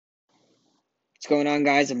What's going on,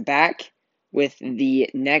 guys? I'm back with the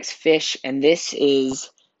next fish, and this is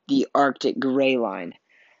the Arctic grayling.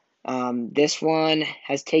 This one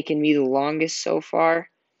has taken me the longest so far.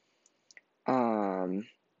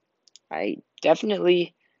 I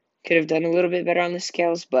definitely could have done a little bit better on the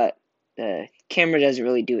scales, but the camera doesn't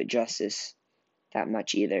really do it justice that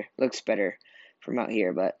much either. Looks better from out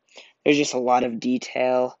here, but there's just a lot of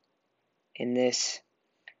detail in this.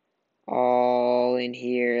 All in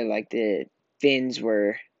here, like the fins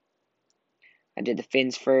were. I did the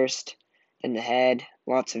fins first, then the head.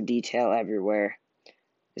 Lots of detail everywhere.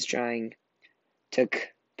 This drawing took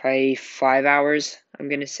probably 5 hours, I'm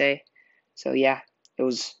gonna say. So yeah,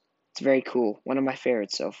 it's very cool. One of my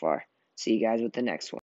favorites so far. See you guys with the next one.